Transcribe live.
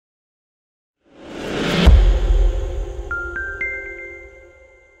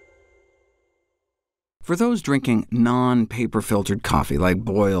For those drinking non-paper-filtered coffee, like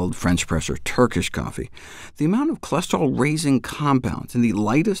boiled, French press, or Turkish coffee, the amount of cholesterol-raising compounds in the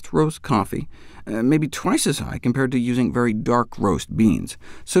lightest roast coffee may be twice as high compared to using very dark roast beans.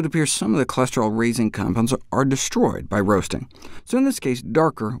 So it appears some of the cholesterol-raising compounds are destroyed by roasting. So in this case,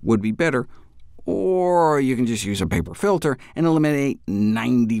 darker would be better, or you can just use a paper filter and eliminate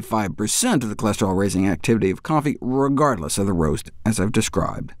 95% of the cholesterol-raising activity of coffee, regardless of the roast, as I've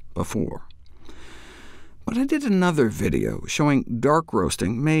described before. But I did another video showing dark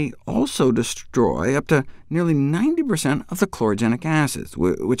roasting may also destroy up to nearly 90% of the chlorogenic acids,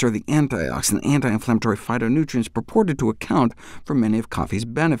 which are the antioxidant, anti-inflammatory phytonutrients purported to account for many of coffee's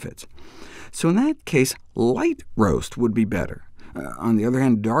benefits. So in that case, light roast would be better. On the other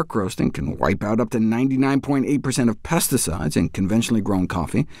hand, dark roasting can wipe out up to 99.8% of pesticides in conventionally grown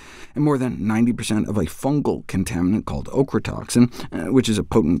coffee, and more than 90% of a fungal contaminant called ochratoxin, which is a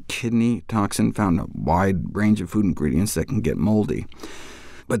potent kidney toxin found in a wide range of food ingredients that can get moldy.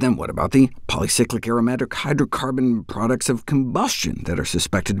 But then what about the polycyclic aromatic hydrocarbon products of combustion that are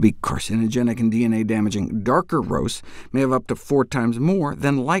suspected to be carcinogenic and DNA-damaging? Darker roasts may have up to 4 times more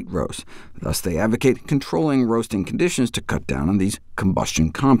than light roasts. Thus, they advocate controlling roasting conditions to cut down on these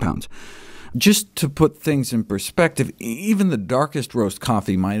combustion compounds. Just to put things in perspective, even the darkest roast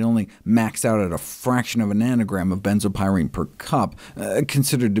coffee might only max out at a fraction of a nanogram of benzopyrene per cup,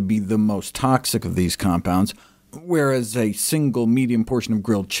 considered to be the most toxic of these compounds, whereas a single medium portion of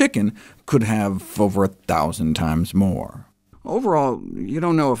grilled chicken could have over 1,000 times more. Overall, you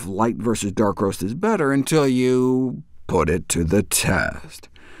don't know if light versus dark roast is better until you put it to the test.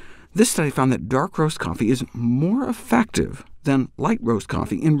 This study found that dark roast coffee is more effective than light roast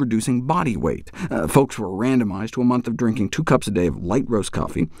coffee in reducing body weight. Folks were randomized to a month of drinking 2 cups a day of light roast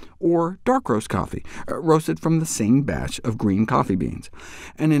coffee or dark roast coffee, roasted from the same batch of green coffee beans.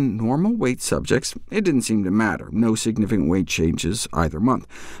 And in normal weight subjects, it didn't seem to matter. No significant weight changes either month.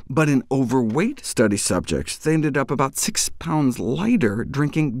 But in overweight study subjects, they ended up about 6 pounds lighter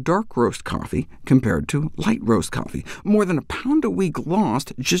drinking dark roast coffee compared to light roast coffee, more than 1 pound a week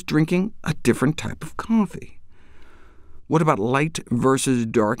lost just drinking a different type of coffee. What about light versus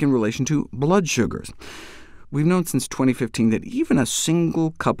dark in relation to blood sugars? We've known since 2015 that even a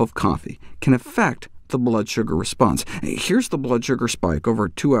single cup of coffee can affect the blood sugar response. Here's the blood sugar spike over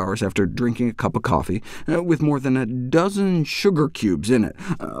 2 hours after drinking a cup of coffee, with more than a dozen sugar cubes in it,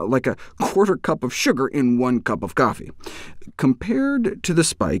 like a 1/4 cup of sugar in 1 cup of coffee, compared to the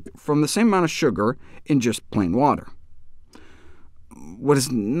spike from the same amount of sugar in just plain water. What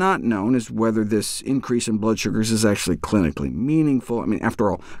is not known is whether this increase in blood sugars is actually clinically meaningful. After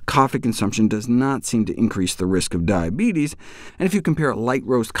all, coffee consumption does not seem to increase the risk of diabetes, and if you compare light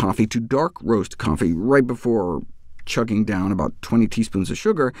roast coffee to dark roast coffee right before chugging down about 20 teaspoons of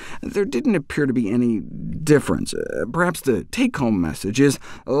sugar, there didn't appear to be any difference. Perhaps the take-home message is,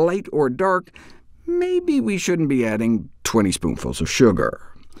 light or dark, maybe we shouldn't be adding 20 spoonfuls of sugar.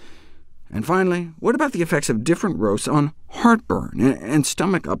 And finally, what about the effects of different roasts on heartburn and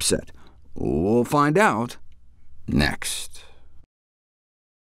stomach upset? We'll find out next.